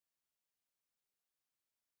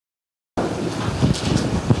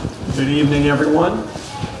Good evening, everyone.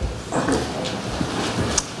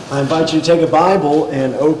 I invite you to take a Bible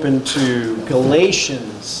and open to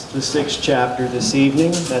Galatians, the 6th chapter this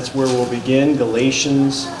evening. That's where we'll begin,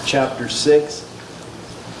 Galatians chapter 6.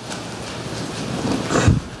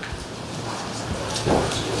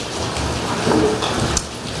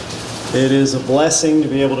 It is a blessing to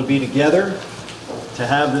be able to be together, to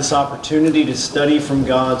have this opportunity to study from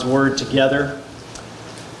God's Word together,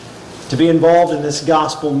 to be involved in this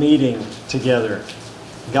gospel meeting together.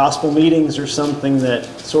 Gospel meetings are something that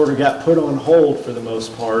sort of got put on hold for the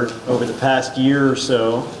most part over the past year or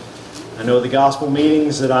so. I know the gospel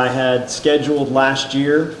meetings that I had scheduled last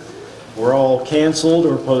year were all canceled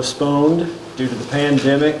or postponed due to the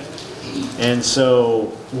pandemic. And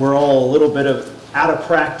so we're all a little bit out of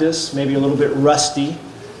practice, maybe a little bit rusty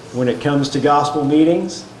when it comes to gospel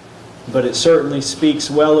meetings. But it certainly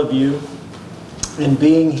speaks well of you. And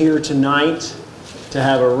being here tonight, to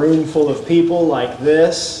have a room full of people like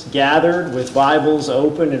this, gathered with Bibles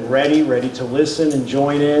open and ready to listen and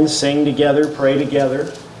join in, sing together, pray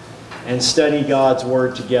together, and study God's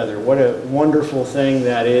Word together. What a wonderful thing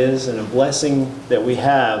that is, and a blessing that we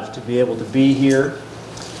have to be able to be here.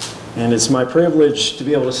 And it's my privilege to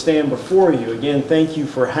be able to stand before you. Again, thank you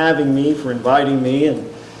for having me, for inviting me, and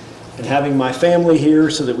having my family here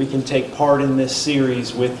so that we can take part in this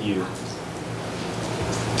series with you.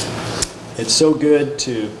 It's so good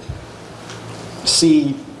to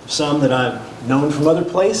see some that I've known from other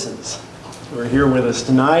places who are here with us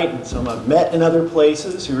tonight, and some I've met in other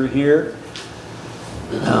places who are here.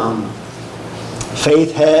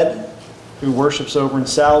 Faith Head, who worships over in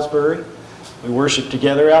Salisbury. We worshiped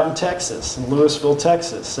together out in Texas, in Louisville,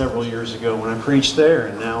 Texas, several years ago when I preached there,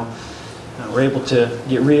 and now we're able to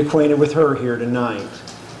get reacquainted with her here tonight.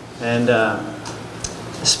 And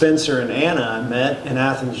Spencer and Anna I met in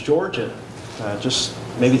Athens, Georgia, just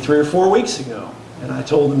maybe 3 or 4 weeks ago. And I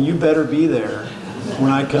told them, you better be there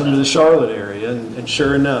when I come to the Charlotte area. And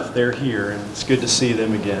sure enough, they're here, and it's good to see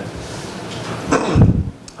them again.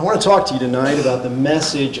 I want to talk to you tonight about the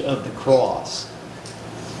message of the cross.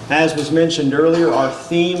 As was mentioned earlier, our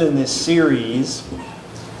theme in this series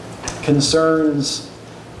concerns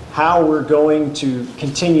how we're going to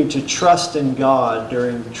continue to trust in God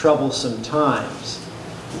during troublesome times.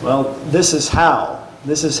 Well, this is how.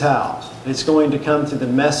 This is how. It's going to come through the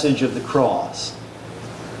message of the cross.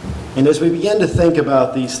 And as we begin to think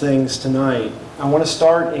about these things tonight, I want to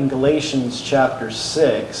start in Galatians chapter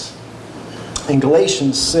 6. In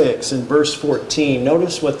Galatians 6, in verse 14,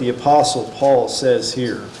 notice what the Apostle Paul says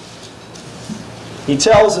here. He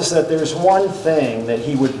tells us that there's one thing that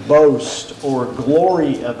he would boast or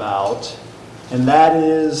glory about, and that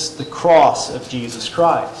is the cross of Jesus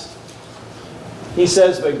Christ. He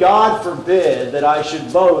says, but God forbid that I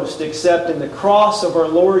should boast except in the cross of our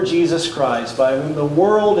Lord Jesus Christ, by whom the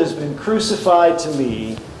world has been crucified to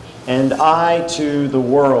me, and I to the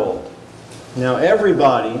world. Now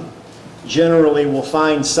everybody generally will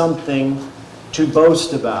find something to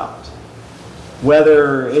boast about.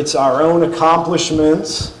 Whether it's our own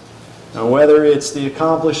accomplishments, or whether it's the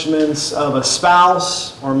accomplishments of a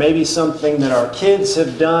spouse, or maybe something that our kids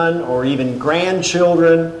have done, or even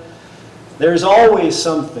grandchildren. There's always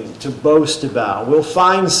something to boast about. We'll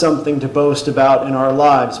find something to boast about in our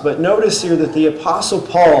lives. But notice here that the Apostle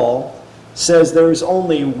Paul says there's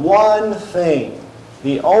only one thing.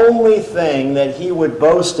 The only thing that he would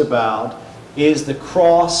boast about is the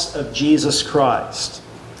cross of Jesus Christ.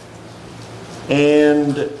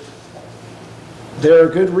 And there are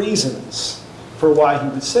good reasons for why he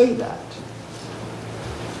would say that.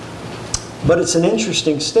 But it's an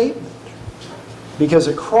interesting statement, because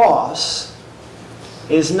a cross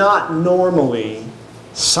is not normally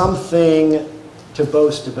something to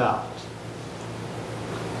boast about.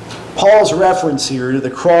 Paul's reference here to the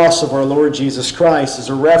cross of our Lord Jesus Christ is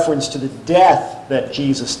a reference to the death that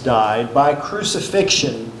Jesus died by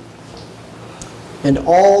crucifixion and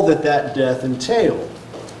all that that death entailed.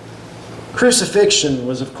 Crucifixion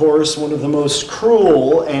was, of course, one of the most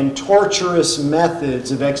cruel and torturous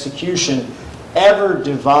methods of execution ever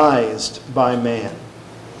devised by man.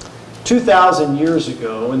 2,000 years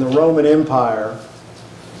ago in the Roman Empire,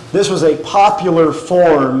 this was a popular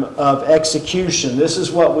form of execution. This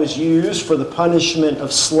is what was used for the punishment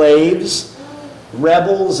of slaves,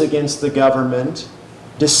 rebels against the government,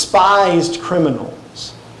 despised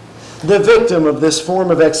criminals. The victim of this form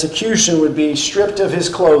of execution would be stripped of his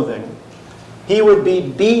clothing. He would be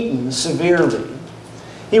beaten severely.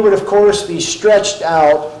 He would, of course, be stretched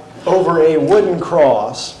out over a wooden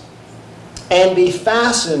cross and be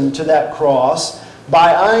fastened to that cross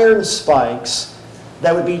by iron spikes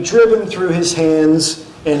that would be driven through his hands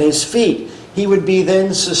and his feet. He would be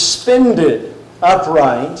then suspended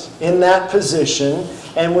upright in that position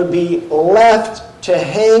and would be left to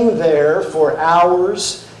hang there for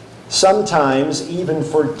hours, sometimes even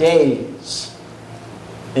for days,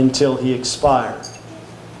 until he expired.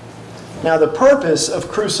 Now, the purpose of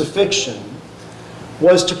crucifixion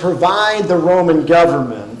was to provide the Roman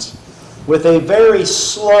government with a very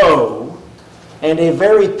slow and a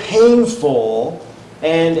very painful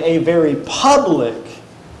and a very public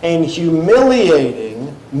and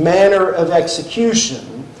humiliating manner of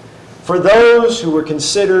execution for those who were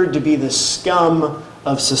considered to be the scum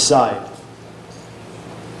of society.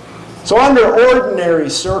 So under ordinary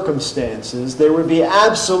circumstances, there would be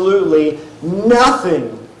absolutely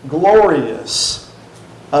nothing glorious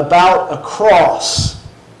about a cross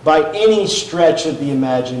by any stretch of the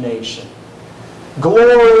imagination.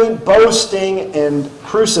 Glory, boasting, and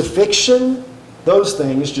crucifixion, those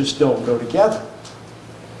things just don't go together.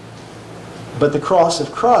 But the cross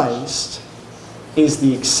of Christ is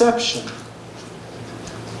the exception.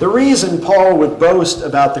 The reason Paul would boast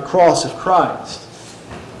about the cross of Christ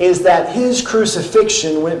is that his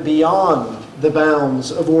crucifixion went beyond the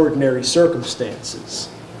bounds of ordinary circumstances.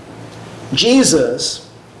 Jesus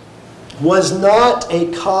was not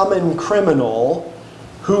a common criminal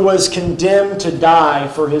who was condemned to die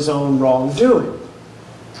for his own wrongdoing.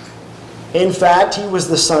 In fact, he was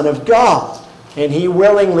the Son of God, and he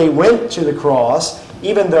willingly went to the cross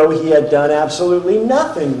even though he had done absolutely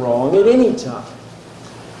nothing wrong at any time.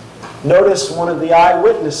 Notice one of the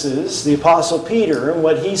eyewitnesses, the Apostle Peter, and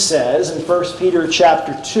what he says in 1 Peter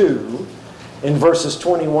chapter 2, in verses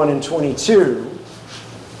 21 and 22.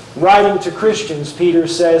 Writing to Christians, Peter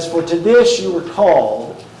says, "For to this you were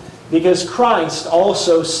called, because Christ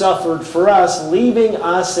also suffered for us, leaving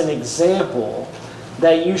us an example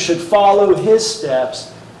that you should follow his steps,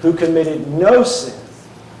 who committed no sin,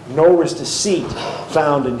 nor was deceit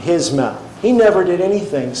found in his mouth." He never did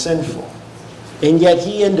anything sinful. And yet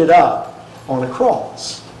he ended up on a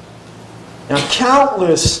cross. Now,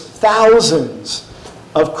 countless thousands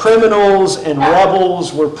of criminals and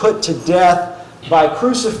rebels were put to death by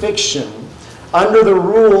crucifixion under the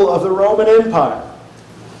rule of the Roman Empire.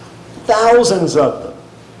 Thousands of them.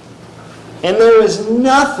 And there is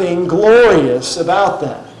nothing glorious about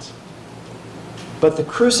that. But the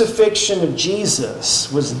crucifixion of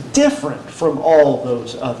Jesus was different from all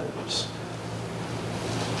those others.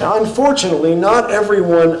 Now, unfortunately, not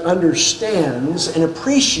everyone understands and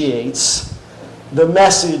appreciates the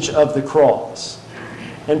message of the cross.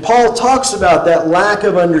 And Paul talks about that lack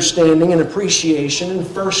of understanding and appreciation in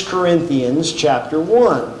 1 Corinthians chapter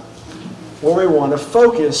 1, where we want to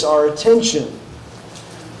focus our attention.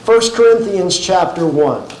 1 Corinthians chapter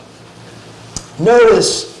 1.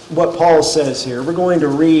 Notice what Paul says here. We're going to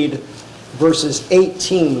read verses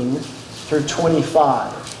 18 through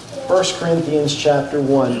 25. 1 Corinthians chapter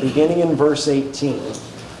 1, beginning in verse 18.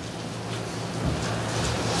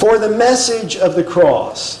 "For the message of the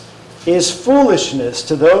cross is foolishness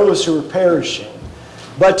to those who are perishing,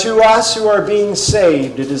 but to us who are being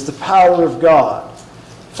saved it is the power of God.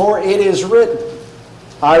 For it is written,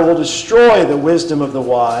 I will destroy the wisdom of the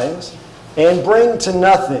wise, and bring to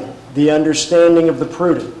nothing the understanding of the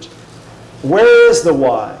prudent. Where is the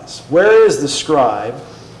wise? Where is the scribe?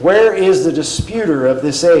 Where is the disputer of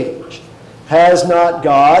this age? Has not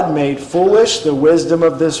God made foolish the wisdom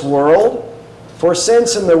of this world? For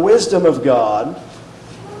since in the wisdom of God,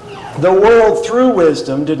 the world through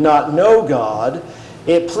wisdom did not know God,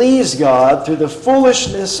 it pleased God through the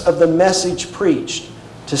foolishness of the message preached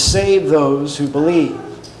to save those who believe.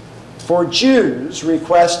 For Jews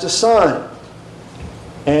request a sign,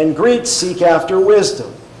 and Greeks seek after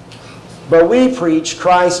wisdom. But we preach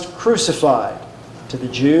Christ crucified, to the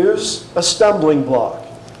Jews a stumbling block,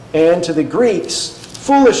 and to the Greeks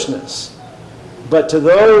foolishness. But to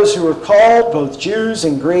those who are called, both Jews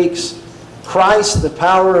and Greeks, Christ the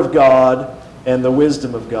power of God and the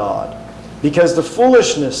wisdom of God. Because the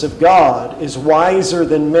foolishness of God is wiser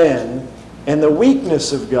than men, and the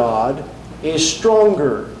weakness of God is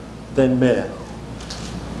stronger than men."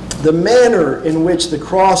 The manner in which the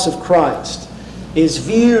cross of Christ is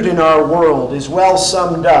viewed in our world is well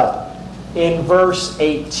summed up in verse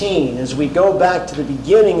 18 as we go back to the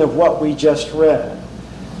beginning of what we just read.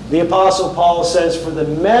 The Apostle Paul says, "For the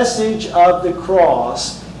message of the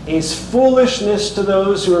cross is foolishness to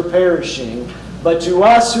those who are perishing, but to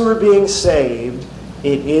us who are being saved,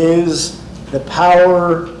 it is the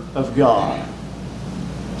power of God."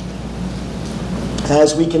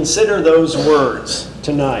 As we consider those words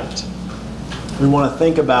tonight, we want to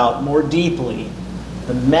think about more deeply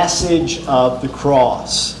the message of the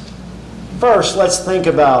cross. First, let's think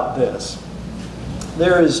about this.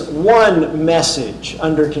 There is one message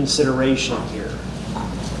under consideration here.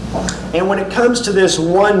 And when it comes to this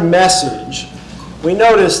one message, we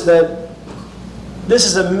notice that this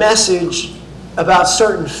is a message about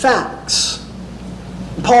certain facts.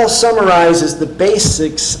 Paul summarizes the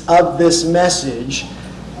basics of this message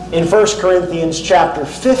in 1 Corinthians chapter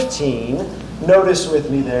 15. Notice with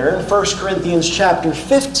me there, in 1 Corinthians chapter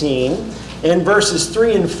 15, in verses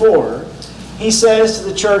 3 and 4, he says to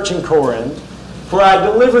the church in Corinth, "For I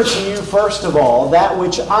delivered to you first of all that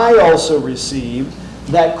which I also received,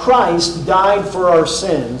 that Christ died for our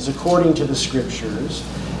sins according to the Scriptures,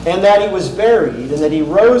 and that He was buried, and that He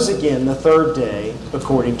rose again the third day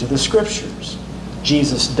according to the Scriptures."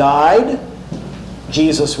 Jesus died,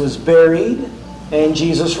 Jesus was buried, and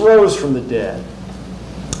Jesus rose from the dead.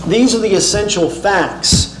 These are the essential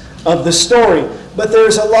facts of the story, but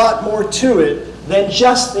there's a lot more to it than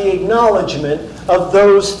just the acknowledgement of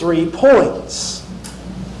those 3 points.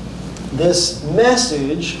 This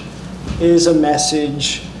message is a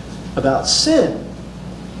message about sin.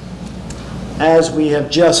 As we have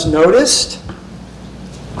just noticed,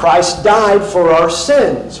 Christ died for our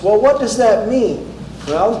sins. Well, what does that mean?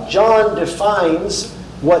 Well, John defines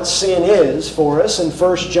what sin is for us in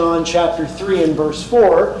 1 John chapter 3 and verse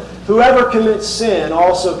 4. "Whoever commits sin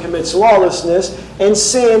also commits lawlessness, and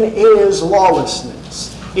sin is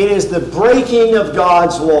lawlessness." It is the breaking of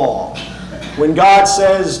God's law. When God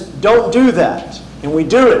says, "Don't do that," and we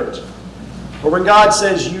do it. Or when God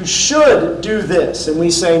says, "You should do this," and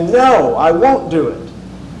we say, "No, I won't do it."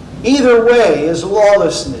 Either way is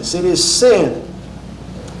lawlessness. It is sin.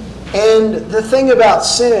 And the thing about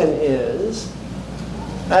sin is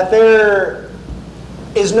that there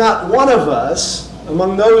is not one of us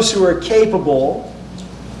among those who are capable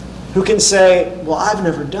who can say, "Well, I've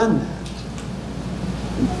never done that."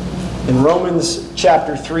 In Romans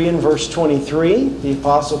chapter 3 and verse 23, the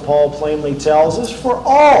Apostle Paul plainly tells us, "For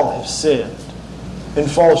all have sinned and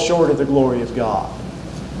fall short of the glory of God."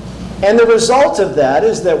 And the result of that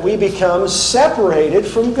is that we become separated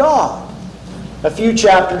from God. A few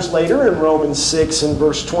chapters later, in Romans 6 and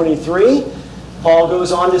verse 23, Paul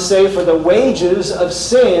goes on to say, "For the wages of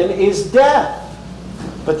sin is death,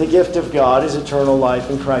 but the gift of God is eternal life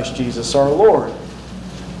in Christ Jesus our Lord."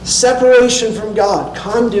 Separation from God,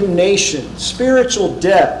 condemnation, spiritual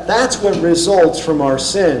death, that's what results from our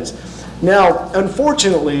sins. Now,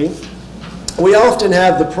 unfortunately, we often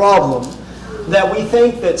have the problem that we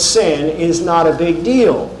think that sin is not a big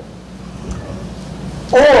deal.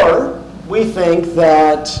 Or we think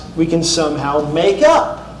that we can somehow make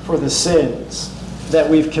up for the sins that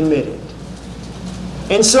we've committed.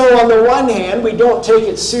 And so on the one hand, we don't take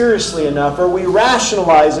it seriously enough, or we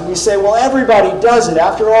rationalize it. We say, well, everybody does it.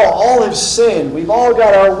 After all have sinned. We've all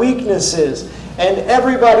got our weaknesses. And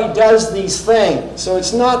everybody does these things. So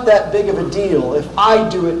it's not that big of a deal if I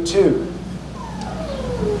do it too.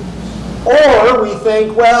 Or we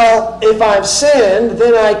think, well, if I've sinned,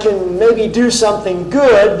 then I can maybe do something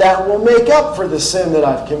good that will make up for the sin that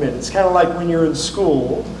I've committed. It's kind of like when you're in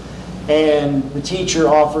school and the teacher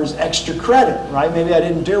offers extra credit, right? Maybe I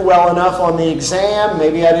didn't do well enough on the exam.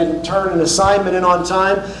 Maybe I didn't turn an assignment in on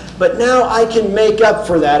time. But now I can make up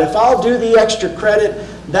for that. If I'll do the extra credit,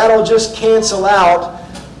 that'll just cancel out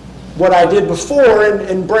what I did before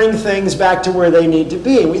and bring things back to where they need to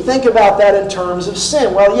be. We think about that in terms of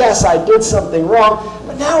sin. Well, yes, I did something wrong,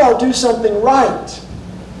 but now I'll do something right.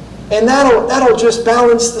 And that'll just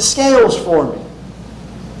balance the scales for me.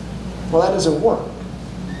 Well, that doesn't work.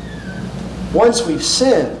 Once we've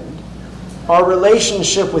sinned, our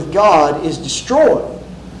relationship with God is destroyed.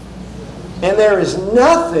 And there is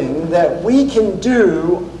nothing that we can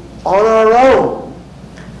do on our own,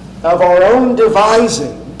 of our own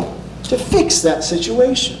devising, to fix that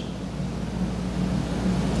situation.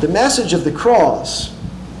 The message of the cross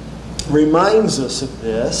reminds us of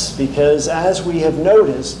this because, as we have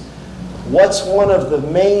noticed, what's one of the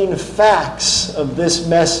main facts of this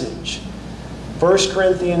message? 1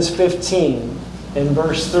 Corinthians 15 and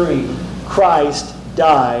verse 3, Christ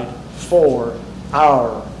died for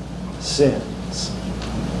our sins.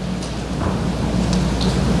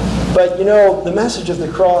 But you know, the message of the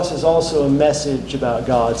cross is also a message about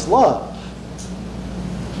God's love.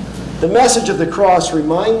 The message of the cross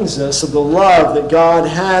reminds us of the love that God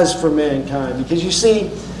has for mankind. Because you see,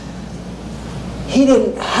 He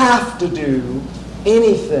didn't have to do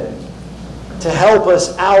anything to help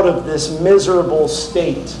us out of this miserable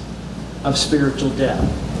state of spiritual death.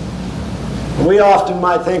 We often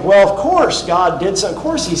might think, well, of course God did something. Of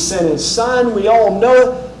course He sent His Son. We all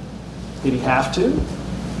know it. Did He have to?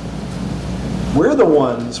 We're the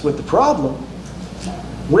ones with the problem.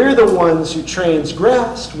 We're the ones who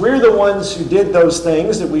transgressed. We're the ones who did those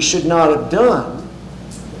things that we should not have done.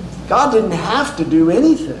 God didn't have to do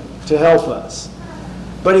anything to help us.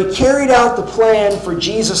 But He carried out the plan for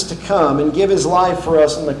Jesus to come and give His life for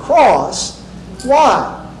us on the cross.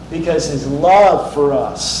 Why? Because His love for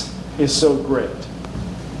us is so great.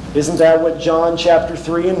 Isn't that what John chapter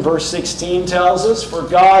 3 and verse 16 tells us? For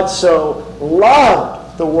God so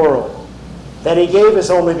loved the world that He gave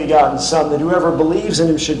His only begotten Son, that whoever believes in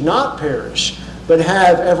Him should not perish, but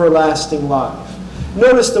have everlasting life.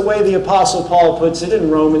 Notice the way the Apostle Paul puts it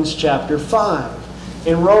in Romans chapter 5.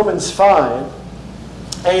 In Romans 5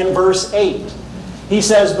 and verse 8, he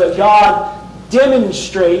says, but God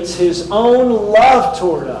demonstrates His own love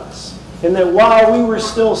toward us, in that while we were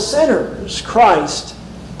still sinners, Christ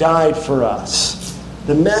died for us.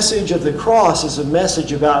 The message of the cross is a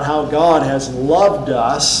message about how God has loved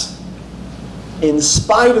us in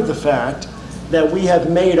spite of the fact that we have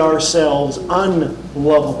made ourselves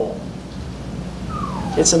unlovable.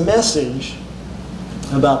 It's a message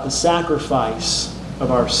about the sacrifice of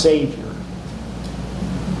our Savior.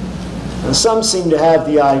 And some seem to have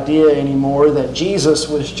the idea anymore that Jesus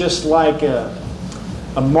was just like a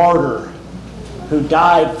martyr who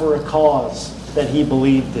died for a cause that he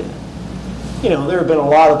believed in. You know, there have been a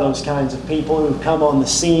lot of those kinds of people who've come on the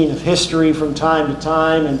scene of history from time to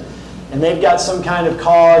time, and they've got some kind of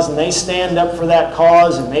cause, and they stand up for that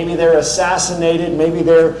cause, and maybe they're assassinated, maybe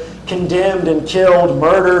they're condemned and killed,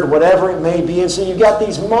 murdered, whatever it may be. And so you've got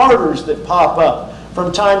these martyrs that pop up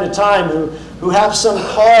from time to time who have some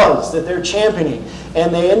cause that they're championing,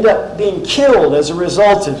 and they end up being killed as a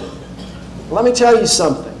result of it. Let me tell you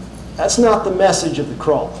something. That's not the message of the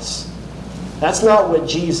cross. That's not what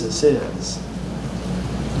Jesus is.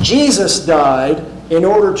 Jesus died in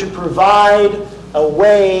order to provide a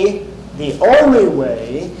way, the only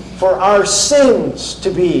way, for our sins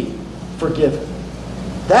to be forgiven.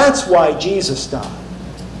 That's why Jesus died.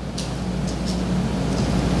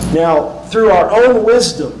 Now, through our own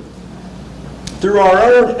wisdom, through our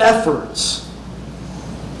own efforts,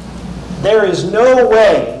 there is no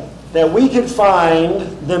way that we could find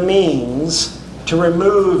the means to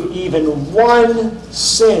remove even one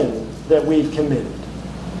sin that we've committed.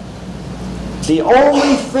 The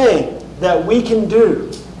only thing that we can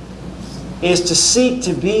do is to seek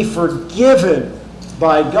to be forgiven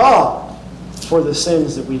by God for the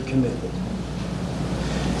sins that we've committed.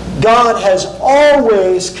 God has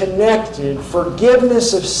always connected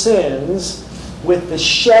forgiveness of sins with the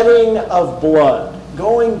shedding of blood.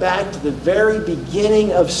 Going back to the very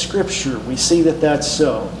beginning of Scripture, we see that that's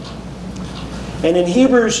so. And in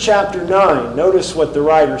Hebrews chapter 9, notice what the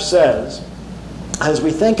writer says. As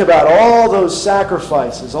we think about all those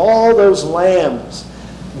sacrifices, all those lambs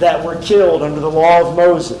that were killed under the law of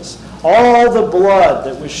Moses, all the blood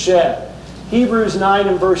that was shed. Hebrews 9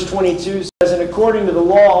 and verse 22 says, and according to the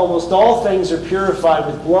law, almost all things are purified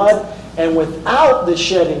with blood, and without the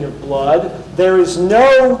shedding of blood, there is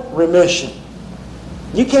no remission.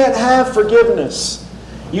 You can't have forgiveness.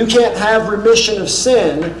 You can't have remission of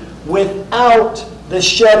sin without the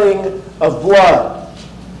shedding of blood.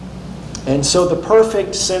 And so the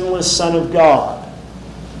perfect, sinless Son of God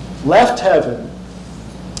left heaven,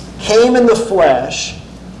 came in the flesh,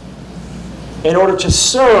 in order to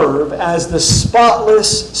serve as the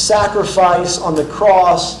spotless sacrifice on the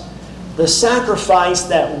cross, the sacrifice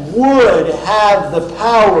that would have the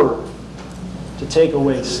power to take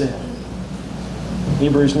away sin.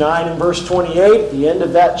 Hebrews 9 and verse 28, at the end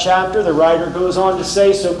of that chapter, the writer goes on to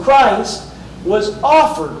say, so Christ was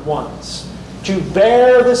offered once to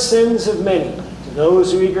bear the sins of many. To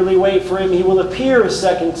those who eagerly wait for Him, He will appear a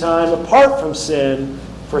second time apart from sin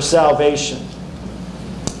for salvation.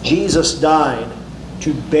 Jesus died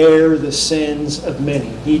to bear the sins of many.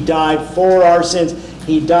 He died for our sins.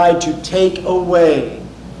 He died to take away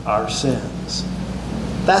our sins.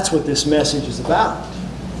 That's what this message is about.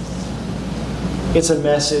 It's a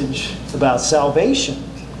message about salvation.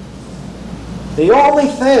 The only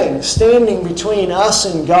thing standing between us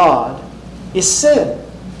and God is sin.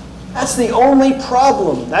 That's the only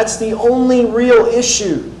problem. That's the only real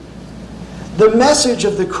issue. The message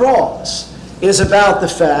of the cross is about the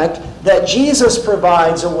fact that Jesus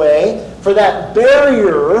provides a way for that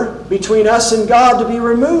barrier between us and God to be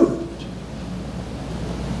removed.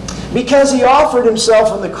 Because He offered Himself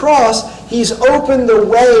on the cross, He's opened the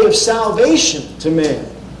way of salvation to man.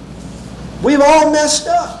 We've all messed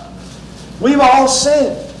up. We've all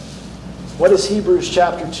sinned. What does Hebrews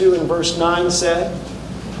chapter 2 and verse 9 say?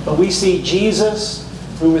 But we see Jesus,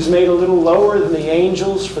 who was made a little lower than the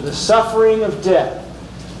angels for the suffering of death,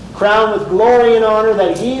 crowned with glory and honor,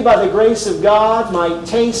 that he, by the grace of God, might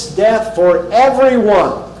taste death for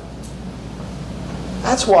everyone.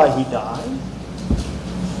 That's why he died.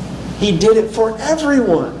 He did it for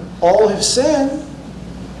everyone. All have sinned.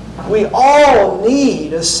 We all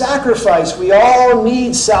need a sacrifice. We all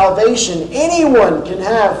need salvation. Anyone can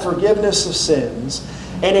have forgiveness of sins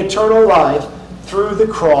and eternal life through the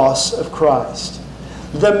cross of Christ.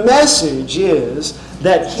 The message is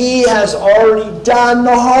that he has already done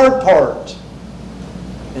the hard part.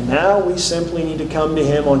 And now we simply need to come to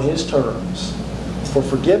him on his terms for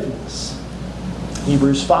forgiveness.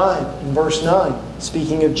 Hebrews 5 and verse 9,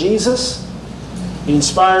 speaking of Jesus, the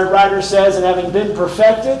inspired writer says, and having been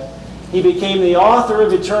perfected, he became the author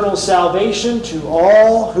of eternal salvation to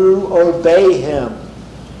all who obey him.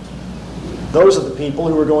 Those are the people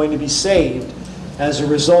who are going to be saved as a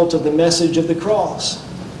result of the message of the cross.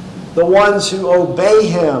 The ones who obey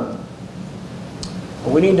him.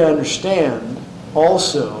 But we need to understand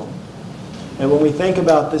also that when we think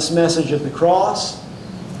about this message of the cross,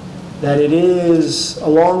 that it is,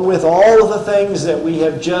 along with all of the things that we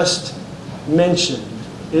have just mentioned,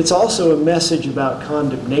 it's also a message about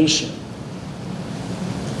condemnation.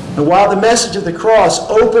 And while the message of the cross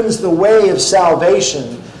opens the way of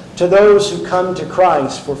salvation to those who come to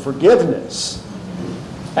Christ for forgiveness,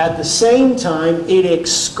 at the same time it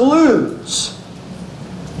excludes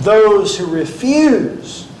those who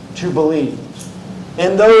refuse to believe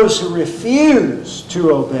and those who refuse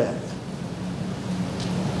to obey.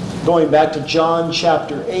 Going back to John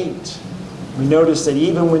chapter 8, we notice that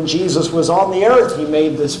even when Jesus was on the earth, he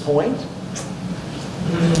made this point.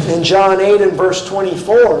 In John 8 and verse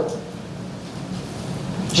 24,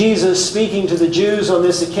 Jesus speaking to the Jews on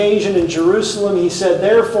this occasion in Jerusalem, he said,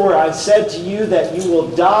 "Therefore I said to you that you will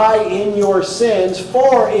die in your sins,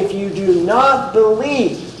 for if you do not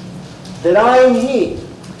believe that I am he,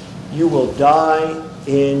 you will die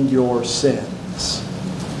in your sins."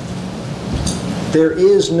 There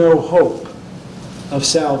is no hope of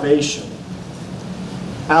salvation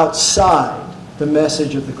outside the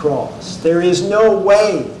message of the cross. There is no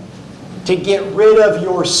way to get rid of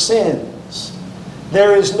your sins.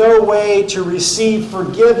 There is no way to receive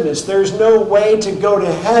forgiveness. There's no way to go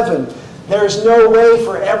to heaven. There's no way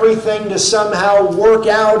for everything to somehow work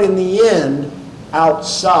out in the end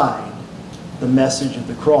outside the message of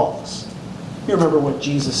the cross. You remember what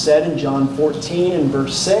Jesus said in John 14 and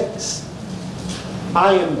verse 6?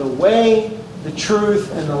 "I am the way, the truth,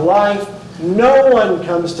 and the life. No one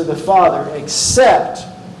comes to the Father except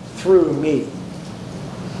through me."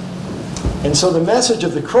 And so the message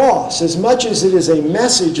of the cross, as much as it is a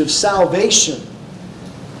message of salvation,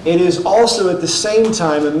 it is also at the same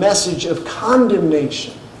time a message of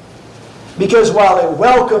condemnation. Because while it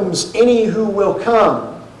welcomes any who will come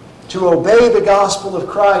to obey the gospel of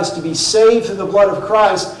Christ, to be saved through the blood of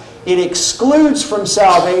Christ, it excludes from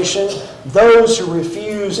salvation those who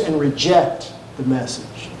refuse and reject the message.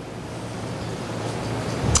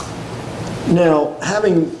 Now,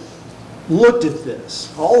 having looked at this,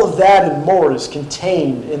 all of that and more is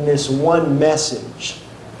contained in this one message.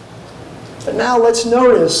 But now let's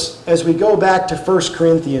notice, as we go back to 1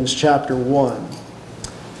 Corinthians chapter 1,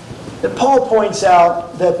 that Paul points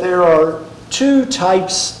out that there are two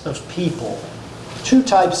types of people. Two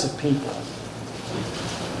types of people.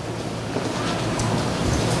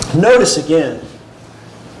 Notice again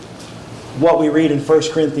what we read in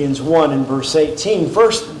 1 Corinthians 1 and verse 18.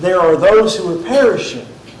 First, there are those who are perishing.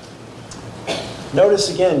 Notice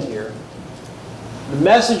again here, the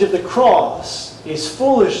message of the cross is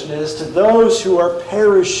foolishness to those who are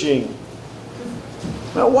perishing.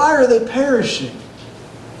 Now, why are they perishing?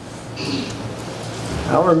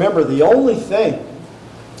 Now remember, the only thing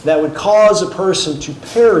that would cause a person to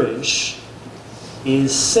perish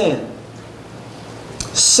is sin.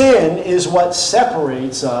 Sin is what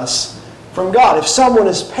separates us from God. If someone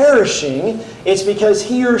is perishing, it's because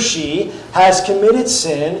he or she has committed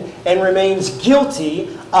sin and remains guilty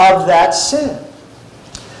of that sin.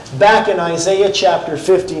 Back in Isaiah chapter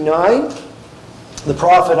 59, the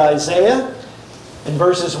prophet Isaiah, in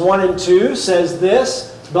verses 1 and 2, says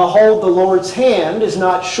this, "Behold, the Lord's hand is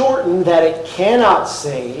not shortened that it cannot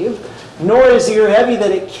save, nor his ear heavy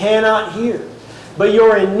that it cannot hear. But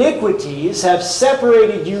your iniquities have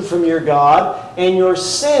separated you from your God, and your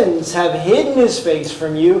sins have hidden his face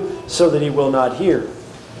from you so that he will not hear."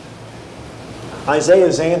 Isaiah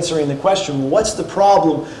is answering the question, what's the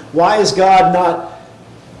problem? Why is God not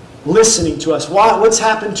listening to us? What's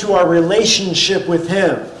happened to our relationship with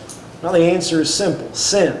him? Well, the answer is simple.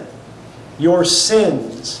 Sin. Your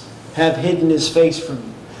sins have hidden his face from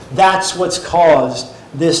you. That's what's caused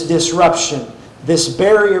this disruption, this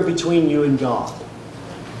barrier between you and God.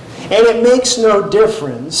 And it makes no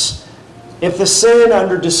difference if the sin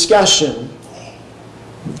under discussion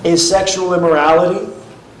is sexual immorality,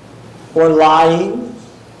 or lying,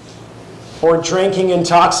 or drinking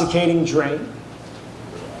intoxicating drink,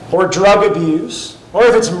 or drug abuse, or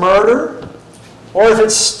if it's murder, or if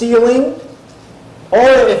it's stealing, or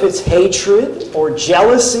if it's hatred or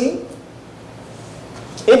jealousy.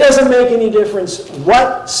 It doesn't make any difference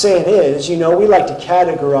what sin is. You know, we like to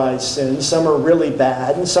categorize sins. Some are really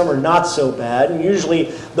bad and some are not so bad. And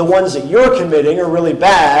usually the ones that you're committing are really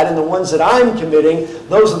bad, and the ones that I'm committing,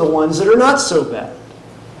 those are the ones that are not so bad.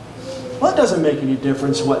 Well, it doesn't make any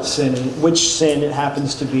difference what sin, which sin it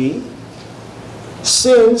happens to be.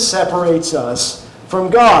 Sin separates us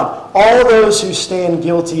from God. All those who stand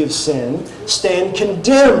guilty of sin stand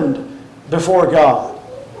condemned before God.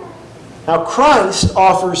 Now, Christ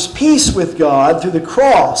offers peace with God through the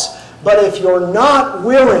cross. But if you're not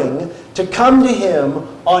willing to come to Him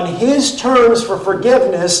on His terms for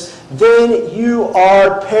forgiveness, then you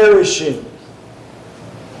are perishing.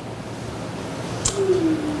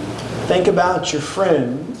 Think about your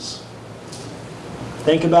friends.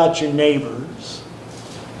 Think about your neighbors.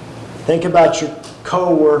 Think about your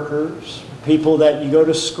co-workers, people that you go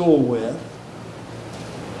to school with.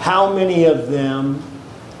 How many of them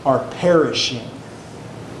are perishing?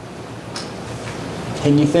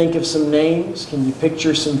 Can you think of some names? Can you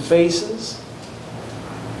picture some faces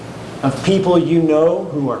of people you know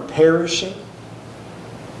who are perishing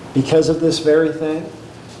because of this very thing?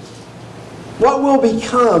 What will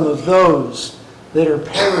become of those that are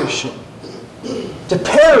perishing? To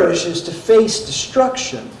perish is to face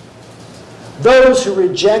destruction. Those who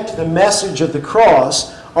reject the message of the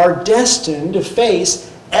cross are destined to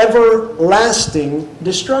face everlasting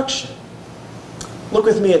destruction. Look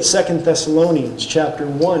with me at 2 Thessalonians chapter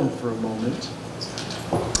 1 for a moment.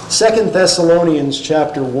 2 Thessalonians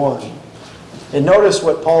chapter 1. And notice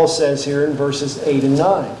what Paul says here in verses 8 and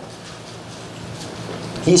 9.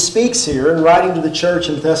 He speaks here in writing to the church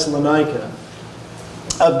in Thessalonica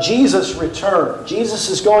of Jesus' return. Jesus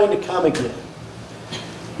is going to come again.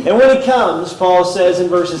 And when He comes, Paul says in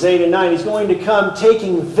verses 8 and 9, He's going to come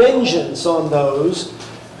taking vengeance on those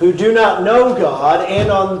who do not know God and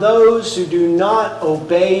on those who do not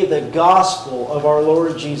obey the gospel of our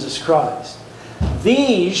Lord Jesus Christ.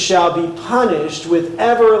 These shall be punished with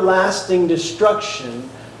everlasting destruction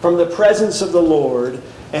from the presence of the Lord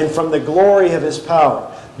and from the glory of His power.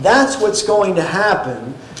 That's what's going to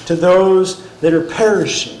happen to those that are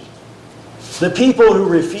perishing. The people who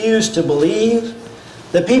refuse to believe,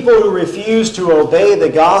 the people who refuse to obey the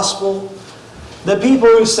gospel, the people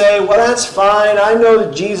who say, well, that's fine, I know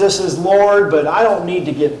that Jesus is Lord, but I don't need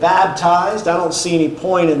to get baptized. I don't see any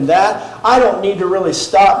point in that. I don't need to really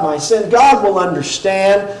stop my sin. God will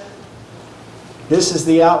understand. This is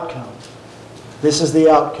the outcome. This is the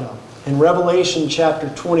outcome. In Revelation chapter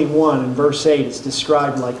 21 and verse 8, it's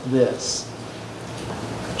described like this.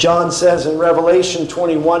 John says in Revelation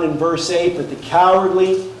 21 and verse 8, but the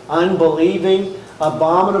cowardly, unbelieving,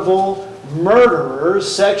 abominable,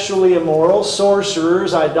 murderers, sexually immoral,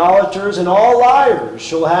 sorcerers, idolaters, and all liars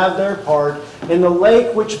shall have their part in the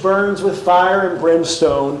lake which burns with fire and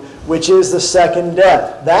brimstone, which is the second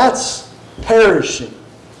death. That's perishing.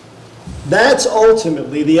 That's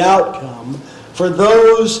ultimately the outcome for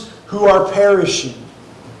those who are perishing.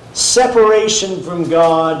 Separation from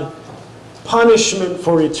God, punishment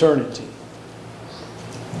for eternity.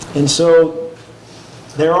 And so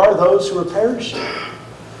there are those who are perishing.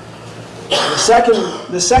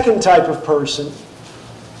 The second type of person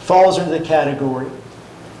falls into the category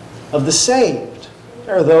of the saved.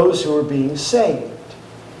 There are those who are being saved.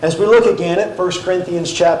 As we look again at 1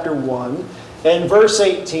 Corinthians chapter 1 and verse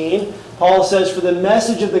 18, Paul says, for the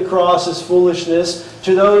message of the cross is foolishness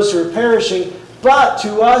to those who are perishing, but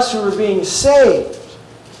to us who are being saved,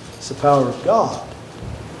 it's the power of God.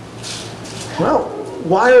 Well,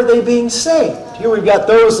 why are they being saved? Here we've got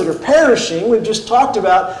those that are perishing. We've just talked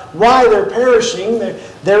about why they're perishing.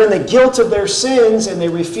 They're in the guilt of their sins and they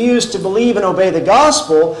refuse to believe and obey the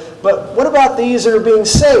gospel. But what about these that are being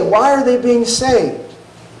saved? Why are they being saved?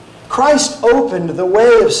 Christ opened the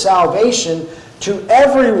way of salvation to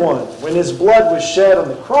everyone when His blood was shed on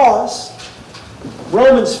the cross.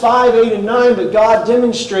 Romans 5, 8, and 9, but God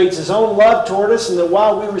demonstrates His own love toward us, and that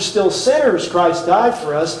while we were still sinners, Christ died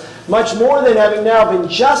for us. Much more than having now been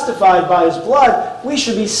justified by His blood, we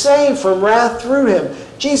should be saved from wrath through Him.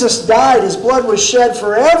 Jesus died. His blood was shed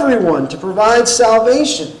for everyone to provide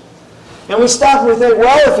salvation. And we stop and we think,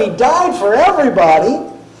 well, if He died for everybody,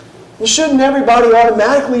 then shouldn't everybody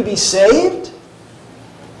automatically be saved?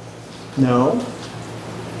 No.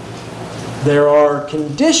 There are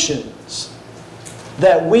conditions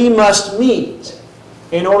that we must meet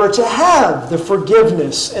in order to have the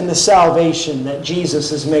forgiveness and the salvation that Jesus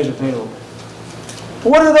has made available.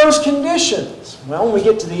 What are those conditions? Well, when we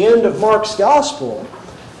get to the end of Mark's Gospel,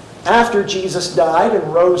 after Jesus died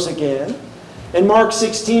and rose again, in Mark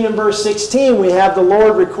 16 and verse 16, we have the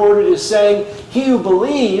Lord recorded as saying, "He who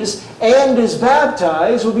believes and is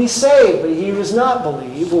baptized will be saved, but he who does not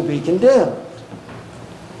believe will be condemned."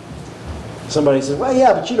 Somebody says, "Well,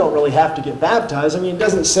 yeah, but you don't really have to get baptized." I mean, it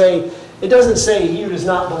doesn't say he who does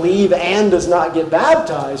not believe and does not get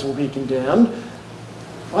baptized will be condemned.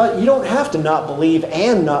 Well, you don't have to not believe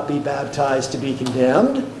and not be baptized to be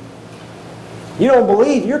condemned. You don't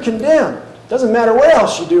believe, you're condemned. Doesn't matter what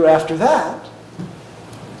else you do after that.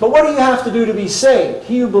 But what do you have to do to be saved?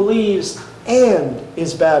 He who believes and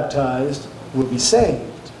is baptized will be saved.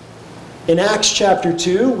 In Acts chapter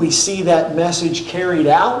 2, we see that message carried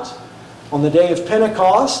out on the day of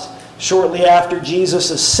Pentecost, shortly after Jesus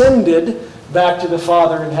ascended back to the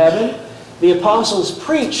Father in heaven. The apostles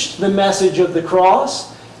preached the message of the cross.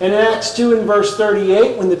 And in Acts 2 and verse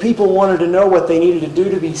 38, when the people wanted to know what they needed to do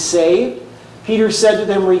to be saved, Peter said to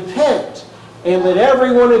them, "Repent, and let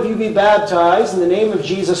every one of you be baptized in the name of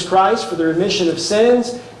Jesus Christ for the remission of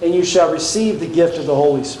sins, and you shall receive the gift of the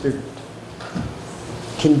Holy Spirit."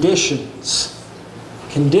 Conditions.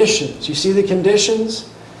 Conditions. You see the conditions?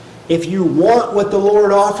 If you want what the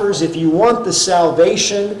Lord offers, if you want the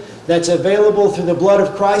salvation that's available through the blood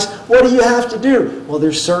of Christ, what do you have to do? Well,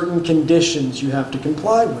 there's certain conditions you have to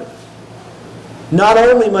comply with. Not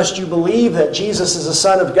only must you believe that Jesus is the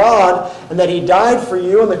Son of God and that He died for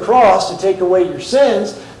you on the cross to take away your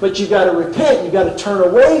sins, but you've got to repent, you've got to turn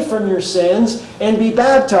away from your sins and be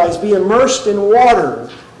baptized, be immersed in water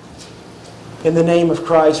in the name of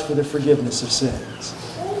Christ for the forgiveness of sins.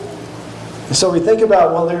 And so we think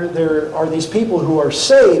about, well, there are these people who are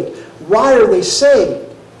saved. Why are they saved?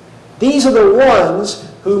 These are the ones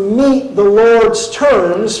who meet the Lord's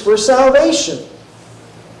terms for salvation.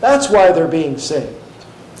 That's why they're being saved.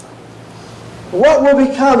 What will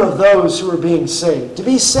become of those who are being saved? To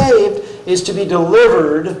be saved is to be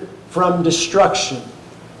delivered from destruction.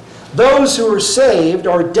 Those who are saved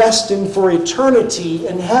are destined for eternity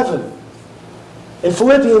in heaven. In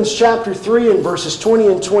Philippians chapter 3 and verses 20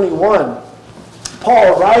 and 21,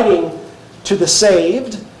 Paul, writing to the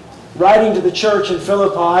saved, writing to the church in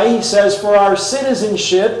Philippi, he says, "For our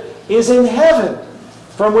citizenship is in heaven,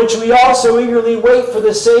 from which we also eagerly wait for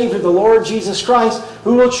the Savior, the Lord Jesus Christ,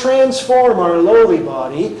 who will transform our lowly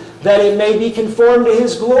body, that it may be conformed to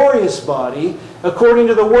His glorious body, according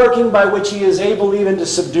to the working by which He is able even to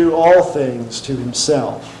subdue all things to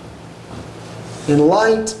Himself." In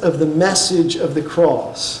light of the message of the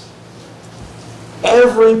cross,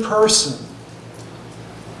 every person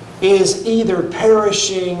is either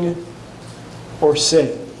perishing or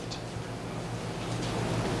saved.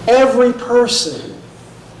 Every person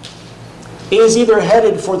is either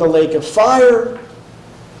headed for the lake of fire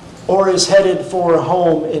or is headed for a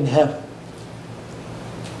home in heaven.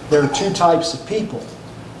 There are two types of people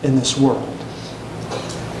in this world.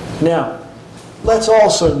 Now, let's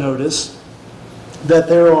also notice that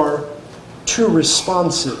there are two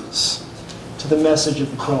responses to the message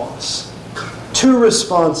of the cross. Two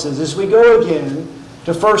responses. As we go again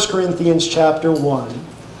to 1 Corinthians chapter 1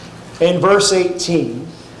 and verse 18,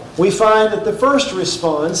 we find that the first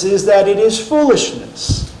response is that it is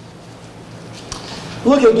foolishness.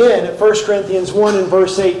 Look again at 1 Corinthians 1 and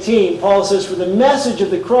verse 18. Paul says, "For the message of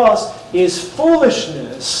the cross is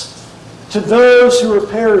foolishness to those who are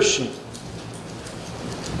perishing."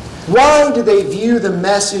 Why do they view the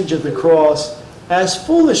message of the cross as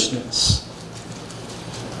foolishness?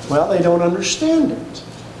 Well, they don't understand it.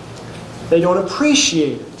 They don't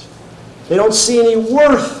appreciate it. They don't see any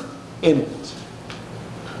worth in it.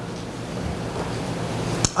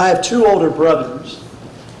 I have two older brothers,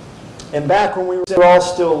 and back when we were all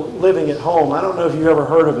still living at home, I don't know if you've ever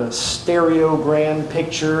heard of a stereogram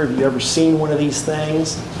picture. Have you ever seen one of these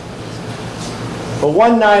things? But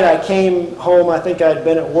one night I came home, I think I'd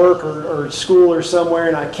been at work or school or somewhere,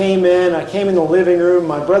 and I came in the living room.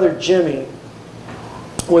 My brother Jimmy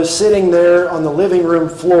was sitting there on the living room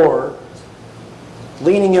floor,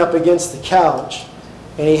 leaning up against the couch,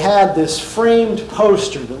 and he had this framed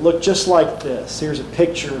poster that looked just like this. Here's a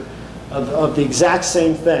picture of the exact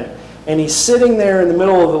same thing. And he's sitting there in the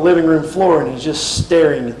middle of the living room floor, and he's just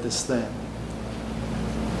staring at this thing.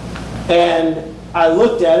 And I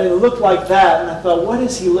looked at it, and it looked like that, and I thought, what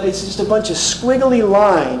is he? It's just a bunch of squiggly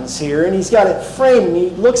lines here, and he's got it framed, and he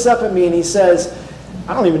looks up at me, and he says,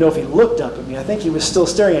 I don't even know if he looked up at me. I think he was still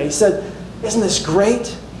staring at it. He said, "Isn't this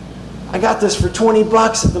great? I got this for 20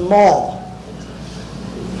 bucks at the mall.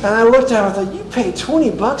 And I looked at it and I thought, you paid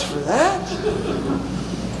 20 bucks for that?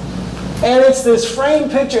 And it's this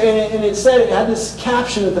framed picture, and it said, it had this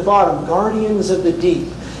caption at the bottom, Guardians of the Deep.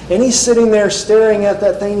 And he's sitting there staring at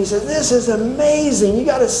that thing. He says, this is amazing. You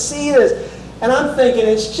got to see this. And I'm thinking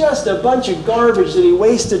it's just a bunch of garbage that he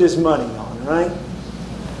wasted his money on, right?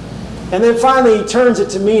 And then finally he turns it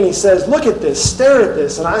to me and he says, look at this, stare at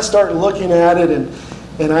this. And I start looking at it,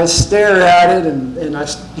 and I stare at it,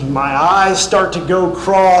 and my eyes start to go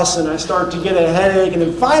cross, and I start to get a headache. And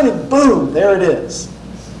then finally, boom, there it is.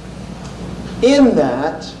 In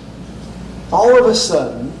that, all of a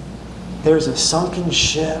sudden, there's a sunken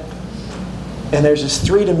ship. And there's this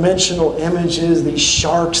three-dimensional images, these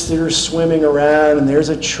sharks that are swimming around, and there's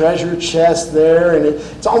a treasure chest there, and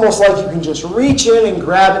it's almost like you can just reach in and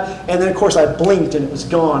grab it. And then, of course, I blinked and it was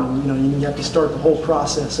gone. And, you have to start the whole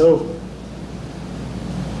process over.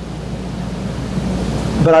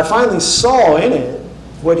 But I finally saw in it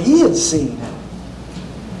what he had seen.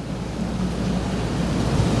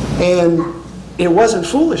 And it wasn't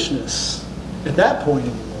foolishness at that point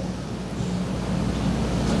anymore.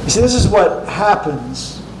 You see, this is what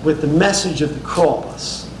happens with the message of the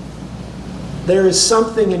cross. There is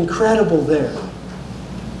something incredible there.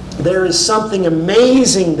 There is something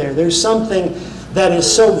amazing there. There's something that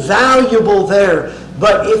is so valuable there.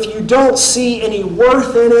 But if you don't see any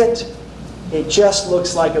worth in it, it just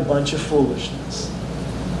looks like a bunch of foolishness.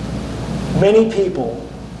 Many people,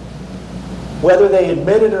 whether they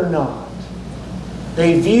admit it or not,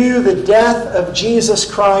 they view the death of Jesus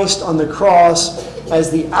Christ on the cross as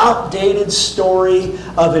the outdated story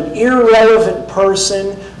of an irrelevant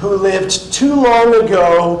person who lived too long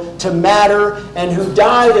ago to matter and who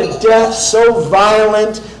died a death so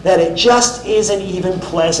violent that it just isn't even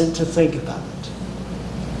pleasant to think about it.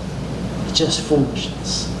 It's just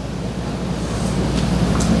foolishness.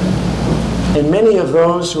 And many of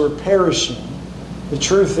those who are perishing, the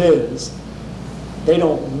truth is, they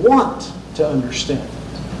don't want to understand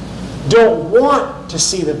it, don't want to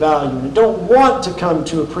see the value in it, don't want to come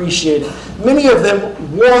to appreciate it. Many of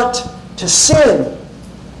them want to sin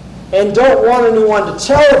and don't want anyone to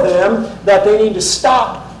tell them that they need to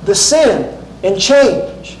stop the sin and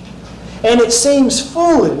change. And it seems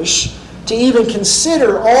foolish to even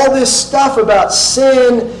consider all this stuff about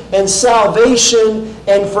sin and salvation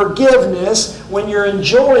and forgiveness when you're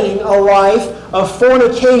enjoying a life of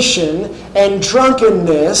fornication and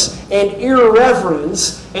drunkenness and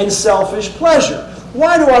irreverence and selfish pleasure.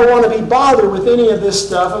 Why do I want to be bothered with any of this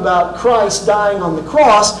stuff about Christ dying on the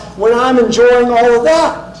cross when I'm enjoying all of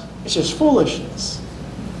that? It's just foolishness.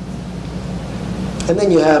 And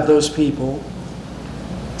then you have those people.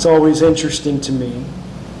 It's always interesting to me.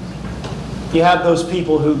 You have those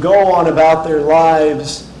people who go on about their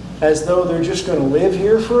lives as though they're just going to live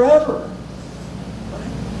here forever.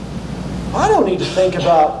 I don't need to think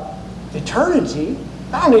about eternity.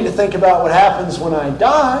 I don't need to think about what happens when I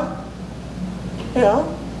die.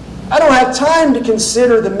 I don't have time to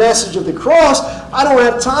consider the message of the cross. I don't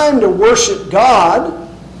have time to worship God.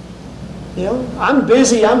 I'm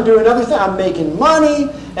busy. I'm doing other things. I'm making money,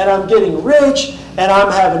 and I'm getting rich, and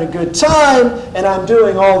I'm having a good time, and I'm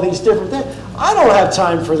doing all these different things. I don't have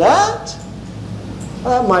time for that.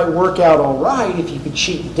 That might work out all right if you could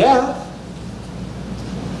cheat death.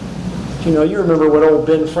 You remember what old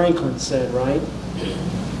Ben Franklin said, right?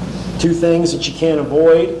 2 things that you can't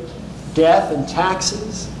avoid, death and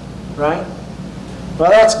taxes, right?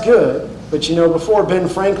 Well, that's good, but before Ben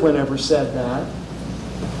Franklin ever said that,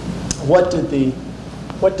 what did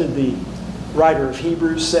the writer of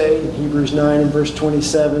Hebrews say in Hebrews 9 and verse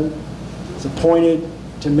 27? It's appointed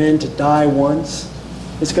to men to die once.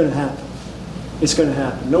 It's going to happen. It's going to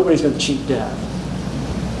happen. Nobody's going to cheat death.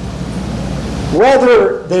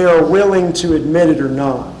 Whether they are willing to admit it or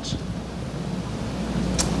not,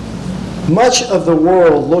 much of the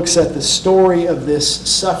world looks at the story of this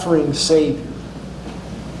suffering Savior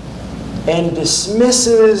and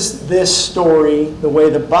dismisses this story, the way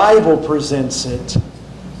the Bible presents it,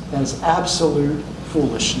 as absolute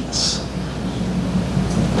foolishness.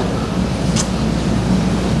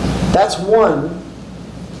 That's one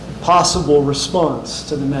possible response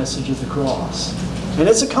to the message of the cross. And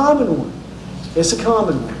it's a common one. It's a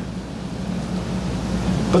common one.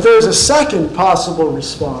 But there's a second possible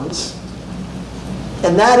response,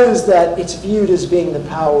 and that is that it's viewed as being the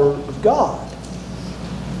power of God.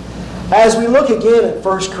 As we look again at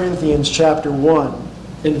 1 Corinthians chapter 1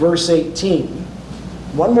 in verse 18,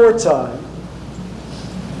 one more time,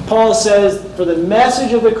 Paul says, "For the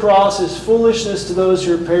message of the cross is foolishness to those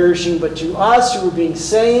who are perishing, but to us who are being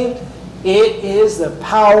saved, it is the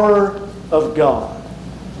power of God.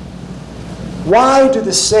 Why do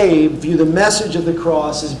the saved view the message of the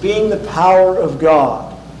cross as being the power of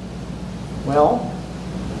God? Well,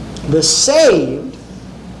 the saved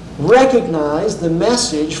recognize the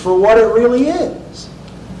message for what it really is.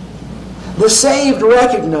 The saved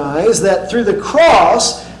recognize that through the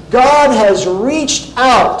cross, God has reached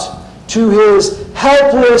out to His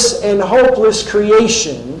helpless and hopeless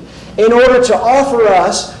creation in order to offer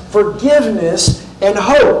us forgiveness and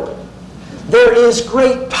hope. There is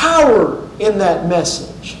great power in that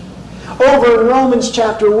message. Over in Romans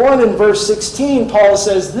chapter 1 and verse 16, Paul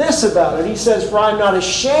says this about it. He says, "For I am not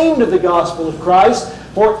ashamed of the gospel of Christ,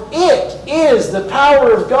 for it is the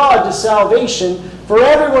power of God to salvation for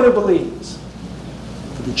everyone who believes,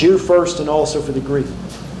 for the Jew first and also for the Greek."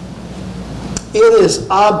 It is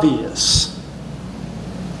obvious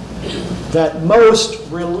that most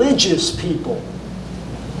religious people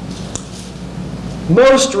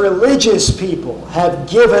have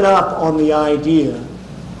given up on the idea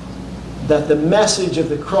that the message of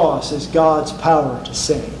the cross is God's power to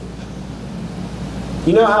save.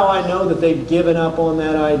 You know how I know that they've given up on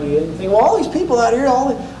that idea? You think, well, all these people out here,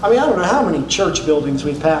 I don't know how many church buildings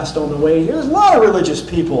we passed on the way here. There's a lot of religious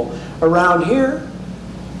people around here.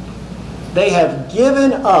 They have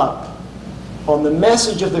given up on the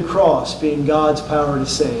message of the cross being God's power to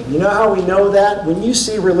save. You know how we know that? When you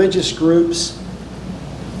see religious groups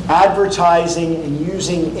advertising and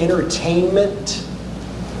using entertainment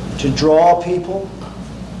to draw people,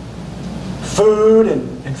 food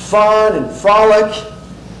and fun and frolic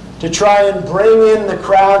to try and bring in the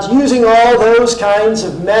crowds, using all those kinds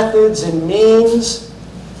of methods and means,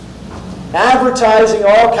 advertising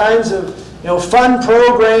all kinds of fun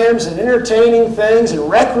programs and entertaining things and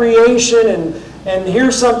recreation and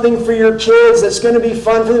here's something for your kids that's going to be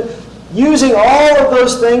fun for them. Using all of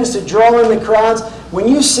those things to draw in the crowds. When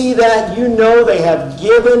you see that, you know they have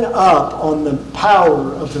given up on the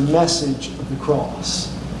power of the message of the cross.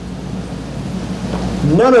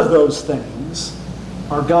 None of those things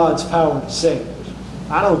are God's power to save.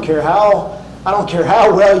 I don't care how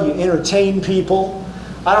well you entertain people.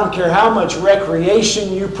 I don't care how much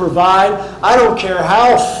recreation you provide. I don't care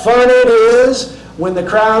how fun it is when the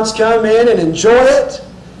crowds come in and enjoy it.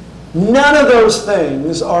 None of those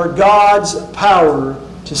things are God's power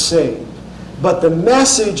to save. But the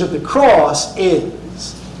message of the cross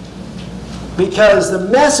is. Because the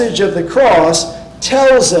message of the cross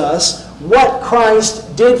tells us what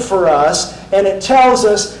Christ did for us, and it tells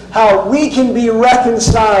us how we can be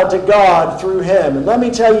reconciled to God through Him. And let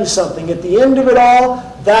me tell you something, at the end of it all,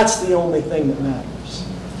 that's the only thing that matters.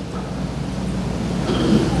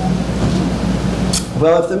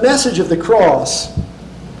 Well, if the message of the cross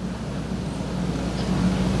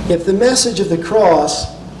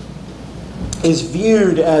is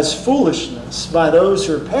viewed as foolishness by those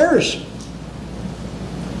who are perishing,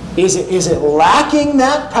 is it lacking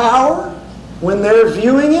that power when they're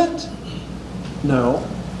viewing it? No.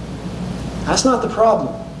 That's not the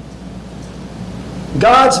problem.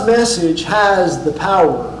 God's message has the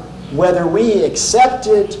power whether we accept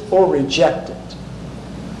it or reject it.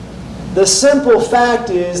 The simple fact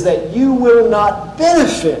is that you will not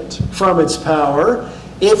benefit from its power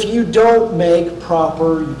if you don't make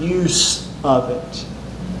proper use of it.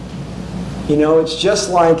 It's just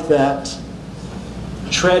like that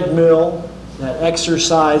treadmill, that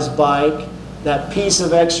exercise bike, that piece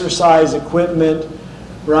of exercise equipment,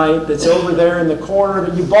 right, that's over there in the corner.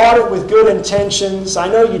 That you bought it with good intentions. I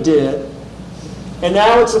know you did. And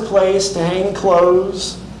now it's a place to hang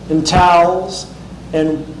clothes and towels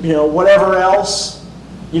and whatever else.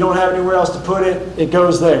 You don't have anywhere else to put it. It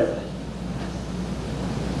goes there.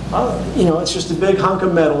 It's just a big hunk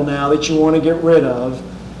of metal now that you want to get rid of.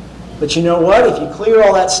 But you know what? If you clear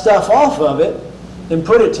all that stuff off of it and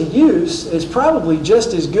put it to use, it's probably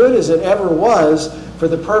just as good as it ever was for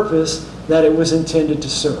the purpose that it was intended to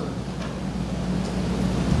serve.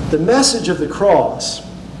 The message of the cross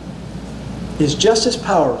is just as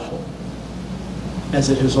powerful as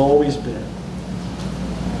it has always been.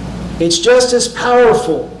 It's just as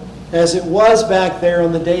powerful as it was back there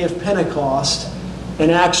on the day of Pentecost in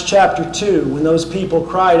Acts chapter 2, when those people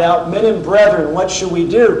cried out, "Men and brethren, what shall we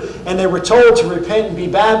do?" And they were told to repent and be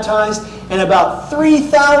baptized, and about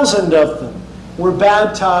 3,000 of them were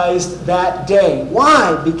baptized that day.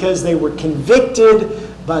 Why? Because they were convicted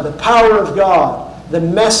by the power of God, the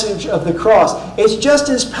message of the cross. It's just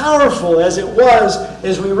as powerful as it was,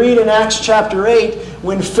 as we read in Acts chapter 8,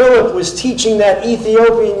 when Philip was teaching that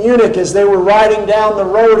Ethiopian eunuch as they were riding down the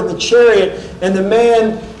road in the chariot, and the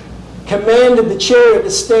man commanded the chariot to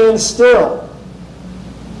stand still.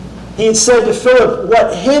 He had said to Philip,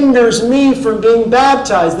 what hinders me from being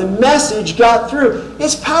baptized? The message got through.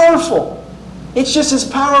 It's powerful. It's just as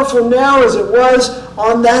powerful now as it was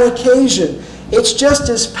on that occasion. It's just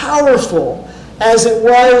as powerful as it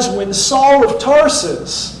was when Saul of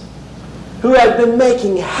Tarsus, who had been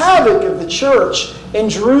making havoc of the church in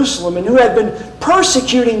Jerusalem and who had been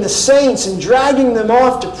persecuting the saints and dragging them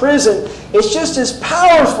off to prison, it's just as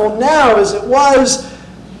powerful now as it was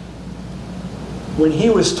when he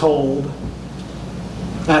was told,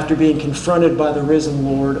 after being confronted by the risen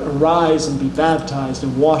Lord, arise and be baptized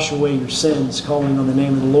and wash away your sins, calling on the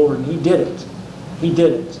name of the Lord. And he did it. He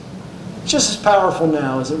did it. It's just as powerful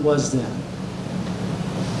now as it was then.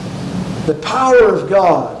 The power of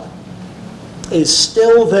God is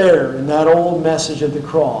still there in that old message of the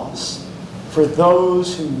cross for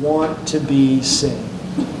those who want to be saved.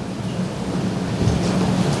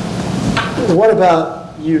 What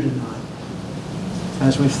about you tonight,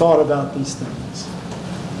 as we've thought about these things?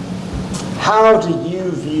 How do you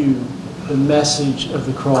view the message of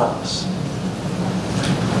the cross?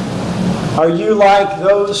 Are you like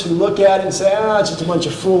those who look at it and say, it's just a bunch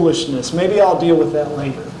of foolishness, maybe I'll deal with that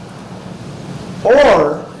later?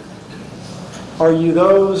 Or are you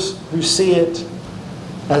those who see it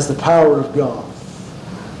as the power of God?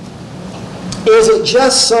 Is it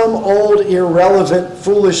just some old irrelevant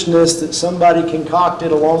foolishness that somebody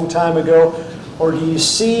concocted a long time ago? Or do you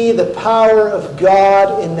see the power of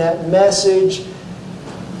God in that message?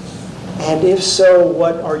 And if so,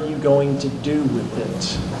 what are you going to do with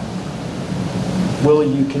it? Will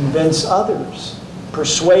you convince others,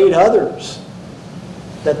 persuade others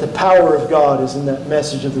that the power of God is in that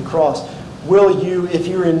message of the cross? Will you, if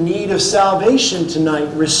you're in need of salvation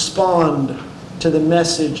tonight, respond to the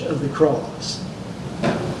message of the cross?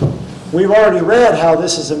 We've already read how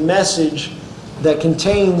this is a message that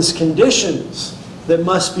contains conditions that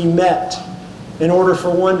must be met in order for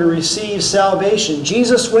one to receive salvation.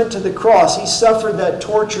 Jesus went to the cross. He suffered that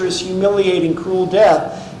torturous, humiliating, cruel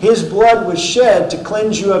death. His blood was shed to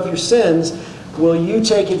cleanse you of your sins. Will you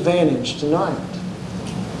take advantage tonight,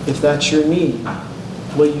 if that's your need?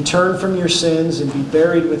 Will you turn from your sins and be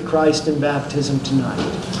buried with Christ in baptism tonight?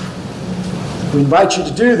 We invite you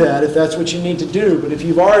to do that if that's what you need to do. But if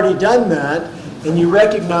you've already done that and you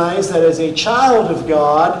recognize that as a child of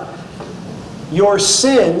God, your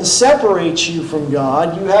sin separates you from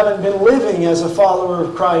God, you haven't been living as a follower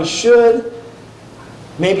of Christ should,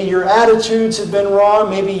 maybe your attitudes have been wrong,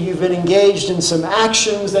 maybe you've been engaged in some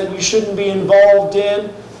actions that you shouldn't be involved in,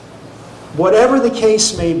 whatever the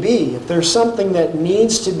case may be, if there's something that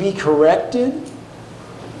needs to be corrected,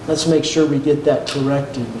 let's make sure we get that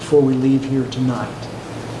corrected before we leave here tonight.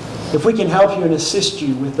 If we can help you and assist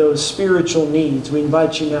you with those spiritual needs, we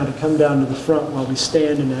invite you now to come down to the front while we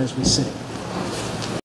stand and as we sing.